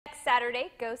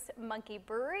Saturday, Ghost Monkey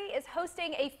Brewery is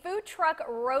hosting a food truck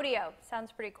rodeo.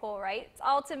 Sounds pretty cool, right? It's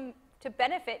all to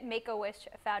benefit Make-A-Wish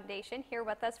Foundation. Here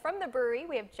with us from the brewery,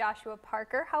 we have Joshua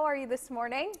Parker. How are you this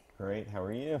morning? Great, how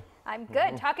are you? I'm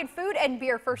good. Talking food and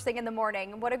beer first thing in the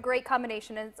morning. What a great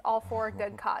combination, and it's all for a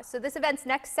good cause. So this event's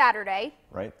next Saturday.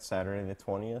 Right, Saturday the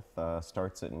 20th,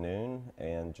 starts at noon,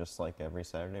 and just like every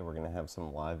Saturday, we're going to have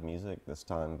some live music, this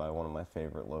time by one of my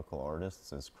favorite local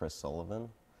artists, is Chris Sullivan.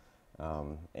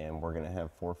 And we're going to have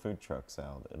 4 food trucks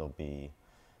out. It'll be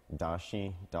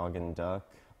Dashi, Dog and Duck,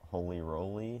 Holy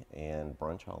Roly, and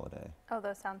Brunch Holiday. Oh,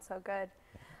 those sound so good.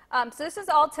 So this is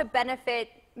all to benefit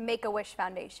Make-A-Wish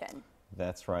Foundation.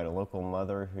 That's right. A local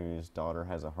mother whose daughter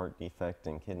has a heart defect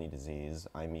and kidney disease,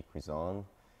 Aimee Cuizon,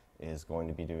 is going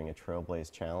to be doing a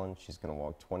Trailblaze Challenge. She's going to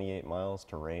walk 28 miles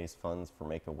to raise funds for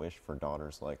Make-A-Wish for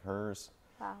daughters like hers.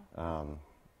 Wow.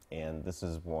 And this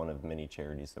is one of many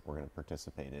charities that we're going to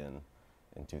participate in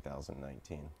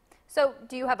 2019. So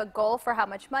do you have a goal for how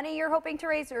much money you're hoping to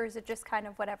raise, or is it just kind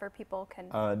of whatever people can?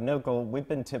 No goal. We've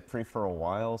been tip-free for a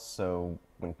while, so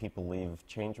when people leave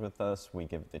change with us, we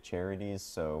give it to charities,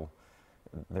 so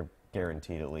they're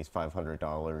guaranteed at least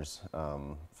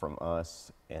 $500 from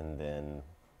us, and then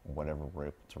whatever we're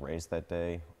able to raise that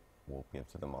day, we'll give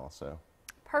to them also.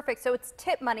 Perfect. So it's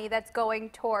tip money that's going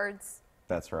towards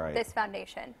That's right. this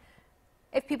foundation.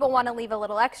 If people want to leave a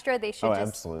little extra, they should just...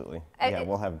 Absolutely. Yeah,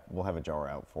 we'll have a jar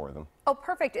out for them. Oh,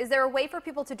 perfect. Is there a way for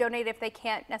people to donate if they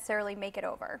can't necessarily make it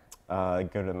over? Go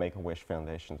to Make-A-Wish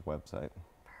Foundation's website.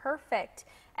 Perfect.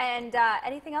 And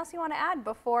anything else you want to add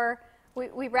before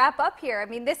we wrap up here? I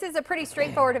mean, this is a pretty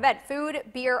straightforward event. Food,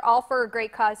 beer, all for a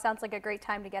great cause. Sounds like a great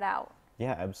time to get out.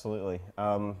 Yeah, absolutely.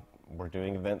 We're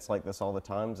doing events like this all the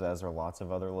time, as are lots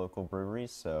of other local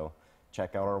breweries, so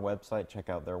check out our website, check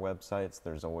out their websites.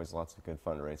 There's always lots of good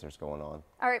fundraisers going on.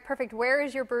 All right, perfect. Where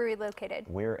is your brewery located?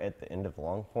 We're at the end of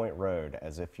Long Point Road,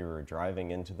 as if you were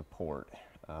driving into the port.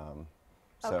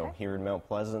 So here in Mount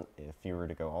Pleasant, if you were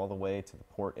to go all the way to the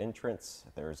port entrance,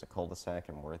 there's a cul-de-sac,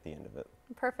 and we're at the end of it.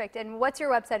 Perfect. And what's your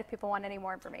website if people want any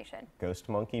more information?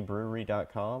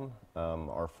 GhostMonkeyBrewery.com.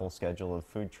 Our full schedule of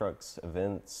food trucks,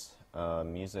 events,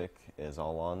 music is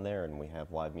all on there, and we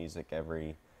have live music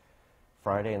every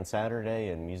Friday and Saturday,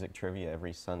 and music trivia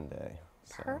every Sunday.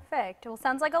 So. Perfect. Well,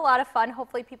 sounds like a lot of fun.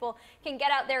 Hopefully people can get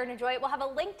out there and enjoy it. We'll have a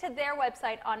link to their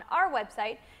website on our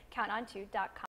website, counton2.com.